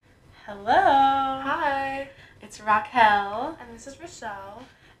Hello, Hi, it's Raquel, and this is Rochelle.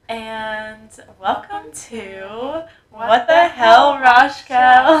 and welcome to What the Hell,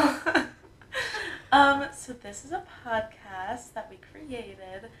 Raquel? So this is a podcast that we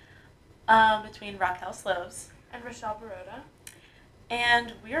created between Raquel Sloves, And Rochelle Baroda.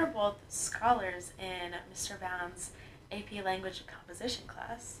 and we are both scholars in Mr. Bound's AP Language and Composition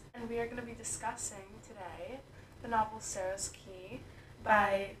class And we are going to be discussing today the novel Sarah's Key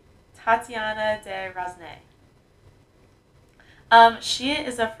by Tatiana de Rosnay. She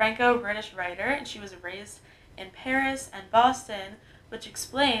is a Franco-British writer, and she was raised in Paris and Boston, which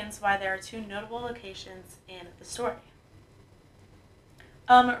explains why there are two notable locations in the story.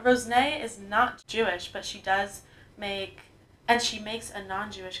 Rosnay is not Jewish, but she makes a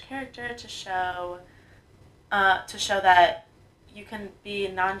non-Jewish character to show that you can be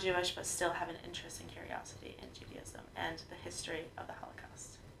non-Jewish but still have an interest and curiosity in Judaism and the history of the Holocaust.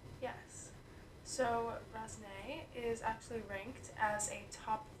 Yes. So, Rosnay is actually ranked as a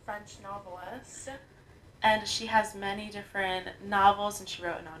top French novelist. And she has many different novels, and she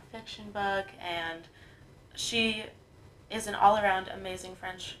wrote a nonfiction book, and she is an all-around amazing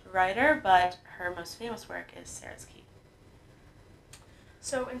French writer, but her most famous work is Sarah's Key.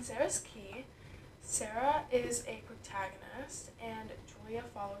 So, in Sarah's Key, Sarah is a protagonist, and Julia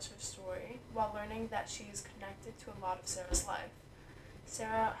follows her story while learning that she is connected to a lot of Sarah's life.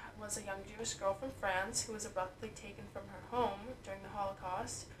 Sarah was a young Jewish girl from France who was abruptly taken from her home during the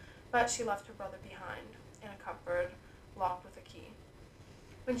Holocaust, but she left her brother behind in a cupboard locked with a key.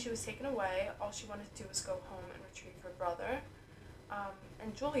 When she was taken away, all she wanted to do was go home and retrieve her brother.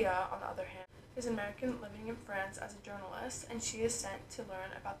 And Julia, on the other hand, is an American living in France as a journalist, and she is sent to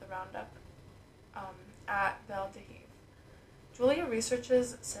learn about the roundup at Val d'Hiv. Julia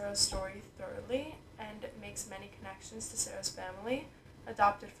researches Sarah's story thoroughly and makes many connections to Sarah's family,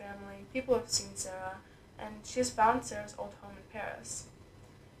 adopted family, people who have seen Sarah, and she has found Sarah's old home in Paris.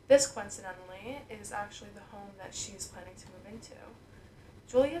 This, coincidentally, is actually the home that she is planning to move into.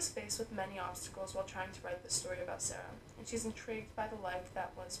 Julia is faced with many obstacles while trying to write this story about Sarah, and she's intrigued by the life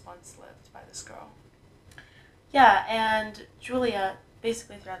that was once lived by this girl. Yeah, and Julia,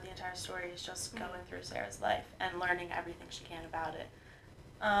 basically throughout the entire story, is just going through Sarah's life and learning everything she can about it.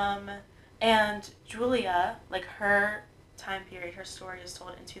 And Julia, like her time period, her story is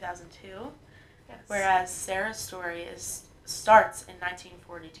told in 2002, Yes. whereas Sarah's story starts in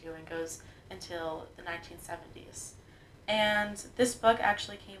 1942 and goes until the 1970s. And this book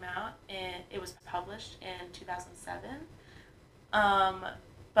actually came out, it was published in 2007,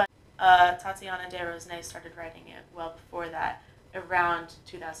 but Tatiana de Rosnay started writing it well before that, around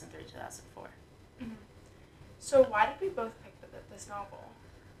 2003-2004. Mm-hmm. So why did we both pick this novel?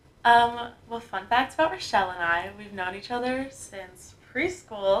 Well, fun fact about Rochelle and I, we've known each other since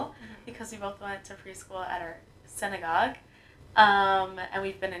preschool, because we both went to preschool at our synagogue, and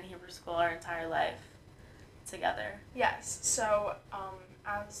we've been in Hebrew school our entire life together. Yes, so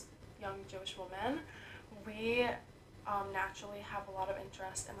as young Jewish women, we naturally have a lot of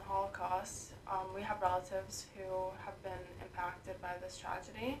interest in the Holocaust. We have relatives who have been impacted by this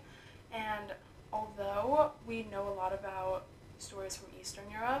tragedy, and although we know a lot about stories from Eastern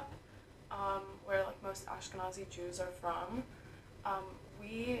Europe, where like most Ashkenazi Jews are from,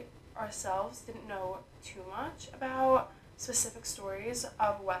 we ourselves didn't know too much about specific stories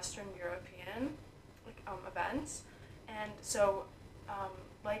of Western European events, and so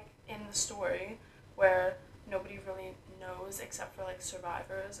like in the story where nobody really knows except for like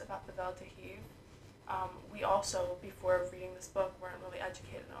survivors about the Val d'Hiv, we also, before reading this book, weren't really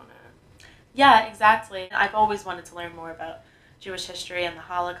educated on it. Yeah, exactly. I've always wanted to learn more about Jewish history and the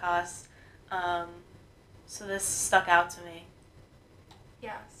Holocaust, so this stuck out to me.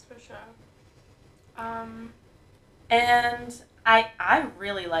 Yes, for sure. And I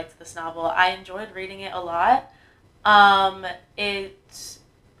really liked this novel. I enjoyed reading it a lot. It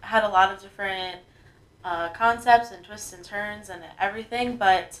had a lot of different concepts and twists and turns and everything,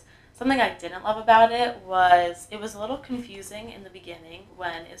 but something I didn't love about it was a little confusing in the beginning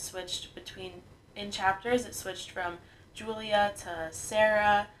when it switched in chapters. It switched from Julia to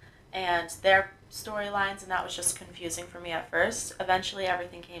Sarah and their storylines, and that was just confusing for me at first. Eventually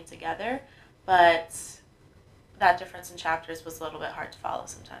everything came together, but that difference in chapters was a little bit hard to follow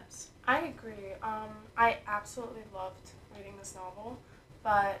sometimes. I agree. I absolutely loved reading this novel,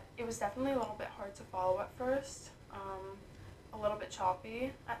 but it was definitely a little bit hard to follow at first, a little bit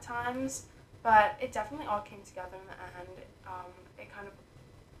choppy at times, but it definitely all came together in the end. It kind of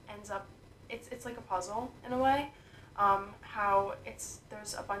ends up, it's like a puzzle in a way, how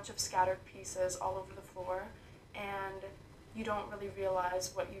there's a bunch of scattered pieces all over the floor, and you don't really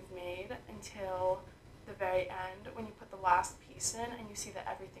realize what you've made until the very end when you put the last piece in and you see that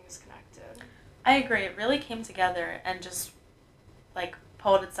everything is connected. I agree. It really came together and just like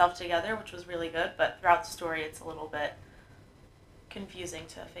pulled itself together, which was really good. But throughout the story, it's a little bit confusing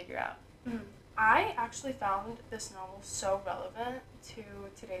to figure out. Mm. I actually found this novel so relevant to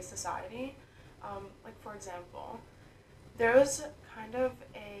today's society. Like, for example, there's kind of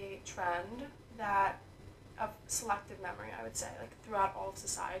a trend that of selective memory, I would say, like throughout all of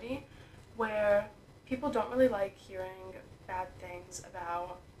society, where people don't really like hearing bad things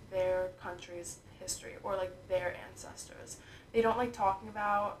about their country's history or like their ancestors. They don't like talking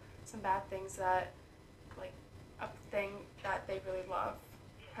about some bad things that like a thing that they really love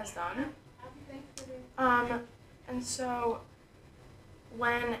has done. And so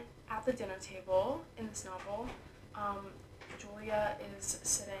when at the dinner table in this novel, Julia is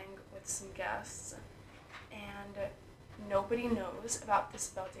sitting with some guests, and nobody knows about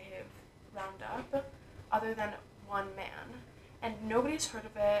this well-behaved roundup other than one man, and nobody's heard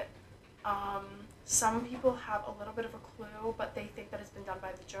of it. Some people have a little bit of a clue, but they think that it's been done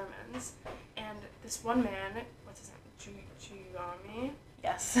by the Germans. And this one man, what's his name? Giuami.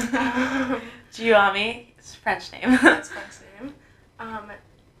 Yes. Giuami, it's a French name. That's French name.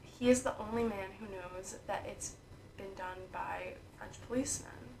 He is the only man who knows that it's been done by French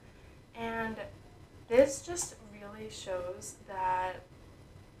policemen. And this just really shows that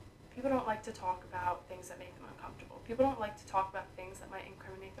people don't like to talk about things that make them uncomfortable. People don't like to talk about things that might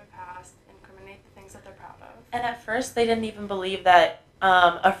incriminate their past, incriminate the things that they're proud of. And at first, they didn't even believe that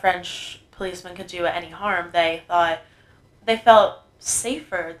a French policeman could do any harm. They felt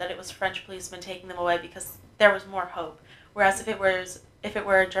safer that it was French policemen taking them away because there was more hope. Whereas if it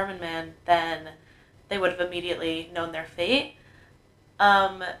were a German man, then they would have immediately known their fate.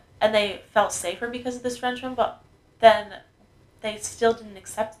 And they felt safer because of this Frenchman, but then they still didn't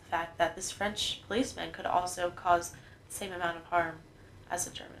accept the fact that this French policeman could also cause the same amount of harm as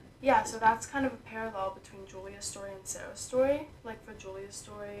a German. Yeah, so that's kind of a parallel between Julia's story and Sarah's story. Like for Julia's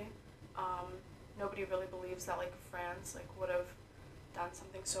story, nobody really believes that like France like would have done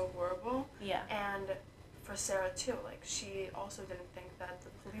something so horrible. Yeah. And for Sarah too, like she also didn't think that the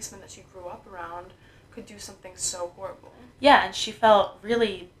policeman that she grew up around could do something so horrible. Yeah, and she felt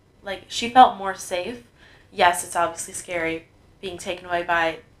more safe. Yes, it's obviously scary being taken away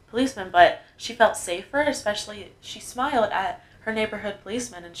by policemen, but she felt safer, especially she smiled at her neighborhood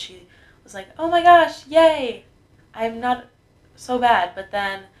policeman and she was like, oh my gosh, yay, I'm not so bad. But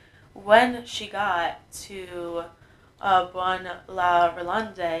then when she got to Bon La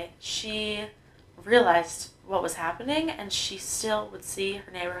Rolande, she realized what was happening and she still would see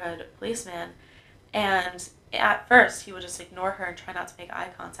her neighborhood policeman, and at first he would just ignore her and try not to make eye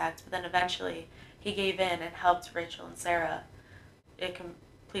contact, but then eventually he gave in and helped Rachel and Sarah. It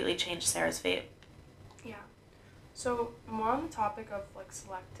completely changed Sarah's fate. Yeah. So more on the topic of like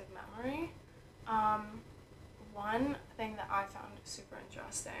selective memory, one thing that I found super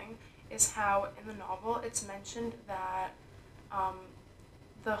interesting is how in the novel it's mentioned that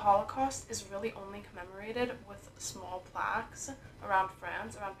the Holocaust is really only commemorated with small plaques around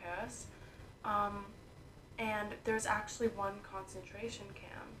France, around Paris. And there's actually one concentration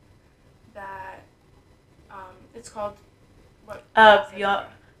camp that it's called what?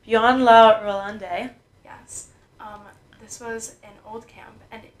 Beyond La Rolande. Yes. This was an old camp,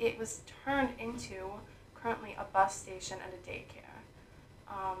 and it was turned into currently a bus station and a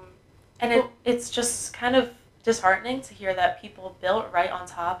daycare. And it's just kind of disheartening to hear that people built right on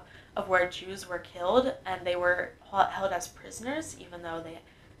top of where Jews were killed, and they were held as prisoners, even though they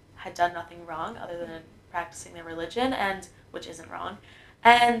had done nothing wrong other than practicing their religion, and which isn't wrong.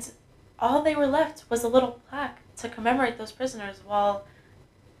 And all they were left was a little plaque to commemorate those prisoners. While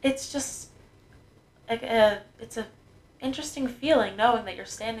it's just like it's a interesting feeling knowing that you're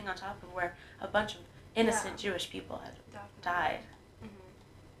standing on top of where a bunch of innocent Jewish people had died.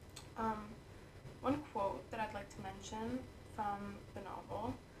 Mm-hmm. One quote that I'd like to mention from the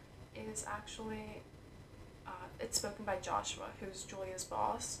novel is actually it's spoken by Joshua, who's Julia's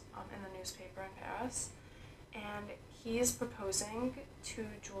boss in the newspaper in Paris, and he is proposing to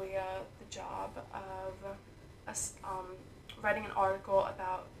Julia the job of writing an article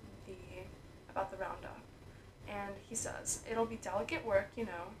about the roundup. And he says, it'll be delicate work, you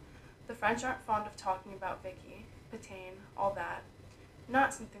know. The French aren't fond of talking about Vicky, Pétain, all that.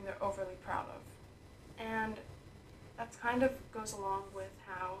 Not something they're overly proud of. And that kind of goes along with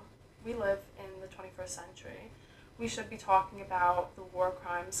how we live in the 21st century. We should be talking about the war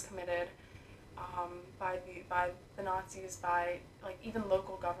crimes committed by the Nazis, by like even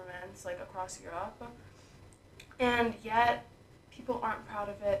local governments like across Europe. And yet, people aren't proud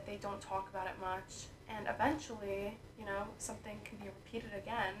of it, they don't talk about it much, and eventually, something can be repeated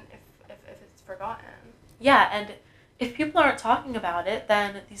again if it's forgotten. Yeah, and if people aren't talking about it,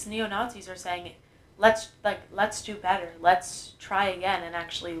 then these neo-Nazis are saying, let's do better. Let's try again and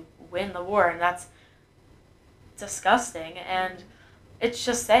actually win the war. And that's disgusting. And it's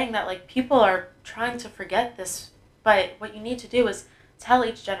just saying that, like, people are trying to forget this, but what you need to do is tell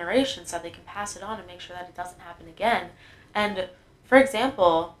each generation so they can pass it on and make sure that it doesn't happen again. And, for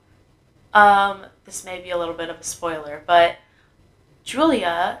example, this may be a little bit of a spoiler, but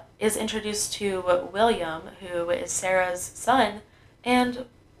Julia is introduced to William, who is Sarah's son, and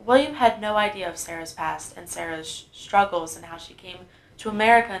William had no idea of Sarah's past and Sarah's struggles and how she came to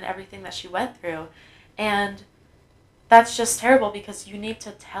America and everything that she went through. And that's just terrible, because you need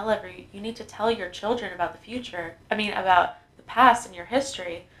to tell your children about the future. About the past and your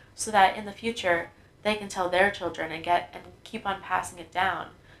history, so that in the future they can tell their children and keep on passing it down,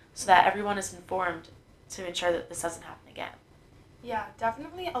 so that everyone is informed to ensure that this doesn't happen again. Yeah,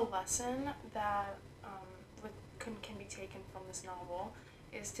 definitely a lesson that can be taken from this novel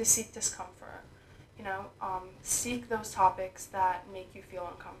is to seek discomfort. Seek those topics that make you feel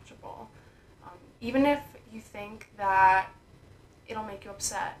uncomfortable. Even if you think that it'll make you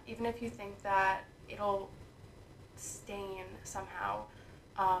upset, even if you think that it'll stain somehow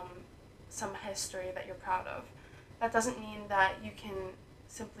some history that you're proud of, that doesn't mean that you can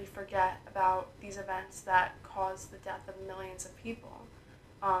simply forget about these events that caused the death of millions of people.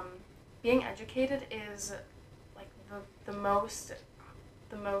 Being educated is like the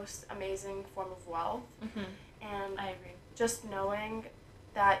most amazing form of wealth. And I agree. just knowing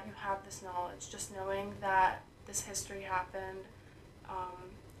that you have this knowledge, just knowing that this history happened,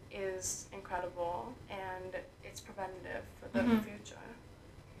 is incredible, and it's preventative for the future.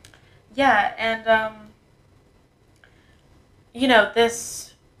 Yeah, and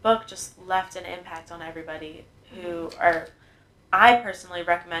this book just left an impact on everybody I personally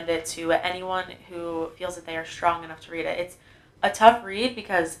recommend it to anyone who feels that they are strong enough to read it. It's a tough read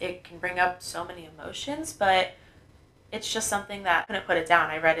because it can bring up so many emotions, but it's just something that I couldn't put it down.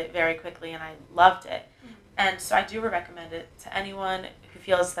 I read it very quickly and I loved it. And so I do recommend it to anyone who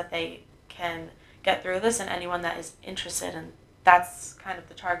feels that they can get through this, and anyone that is interested, and that's kind of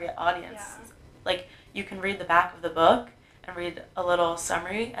the target audience. Yeah. Like, you can read the back of the book and read a little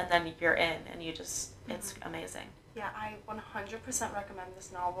summary, and then you're in, and it's amazing. Yeah, I 100% recommend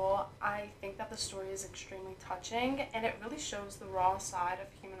this novel. I think that the story is extremely touching, and it really shows the raw side of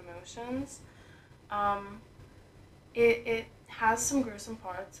human emotions. It has some gruesome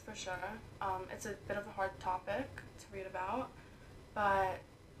parts, for sure. It's a bit of a hard topic to read about, but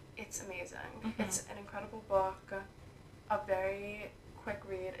it's amazing. It's an incredible book, a very quick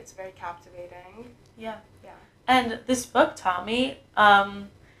read. It's very captivating. Yeah. Yeah. And this book taught me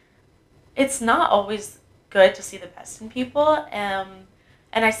it's not always good to see the best in people. And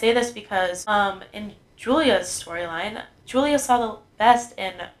I say this because in Julia's storyline, Julia saw the best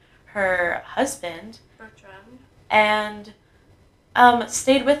in her husband. Bertrand. And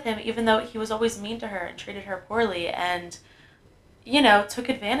stayed with him even though he was always mean to her and treated her poorly, and took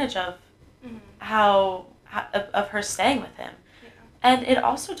advantage of of her staying with him. Yeah. And it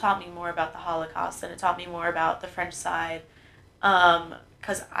also taught me more about the Holocaust, and it taught me more about the French side,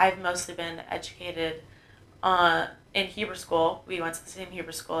 because I've mostly been educated in Hebrew school. We went to the same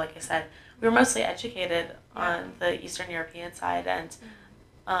Hebrew school, like I said. We were mostly educated on the Eastern European side, and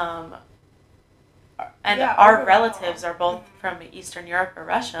our relatives are both from Eastern Europe or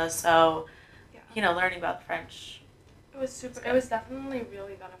Russia, so learning about the French. It was definitely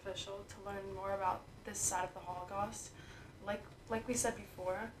really beneficial to learn more about this side of the Holocaust. Like we said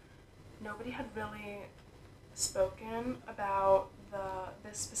before, nobody had really spoken about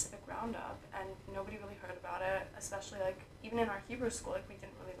this specific roundup, and nobody really heard about it, especially even in our Hebrew school, we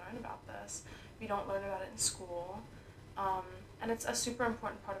didn't really learn about this. We don't learn about it in school. And it's a super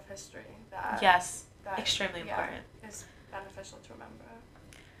important part of history that extremely important. Is beneficial to remember.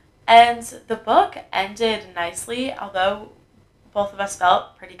 And the book ended nicely, although both of us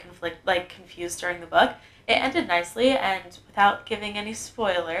felt pretty confused during the book. It ended nicely, and without giving any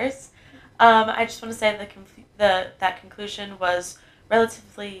spoilers, I just want to say that conclusion was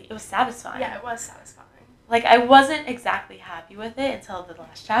it was satisfying. Yeah, it was satisfying. I wasn't exactly happy with it until the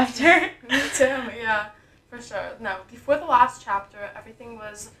last chapter. Me too, yeah, for sure. No, before the last chapter,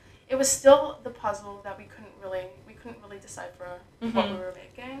 it was still the puzzle that we couldn't really decipher what we were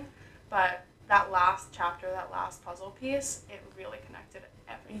making, but that last chapter, that last puzzle piece, it really connected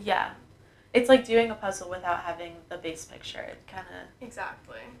everything. it's like doing a puzzle without having the base picture. It kind of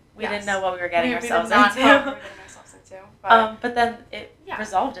Exactly. we didn't know what we were getting ourselves we did not into. know what we were getting ourselves into. But then it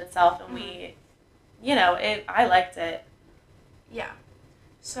resolved itself, and we, I liked it. Yeah.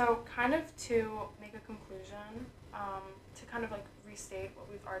 So kind of to make a conclusion, to kind of like restate what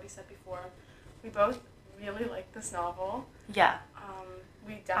we've already said before, we both really like this novel. Yeah.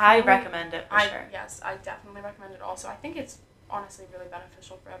 I recommend it for sure. Yes, I definitely recommend it also. I think it's honestly really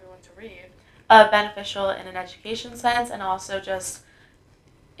beneficial for everyone to read. Beneficial in an education sense, and also just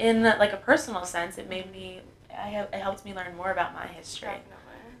in like a personal sense. It made me. It helped me learn more about my history.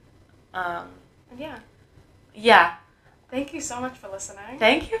 Definitely. Yeah. Yeah. Thank you so much for listening.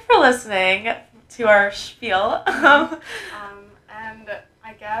 Thank you for listening to our spiel. And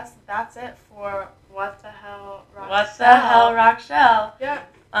I guess that's it for What the Hell, Raquel. What the hell, Raquel?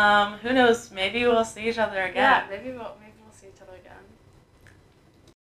 Yeah. Who knows? Maybe we'll see each other again. Yeah, maybe we'll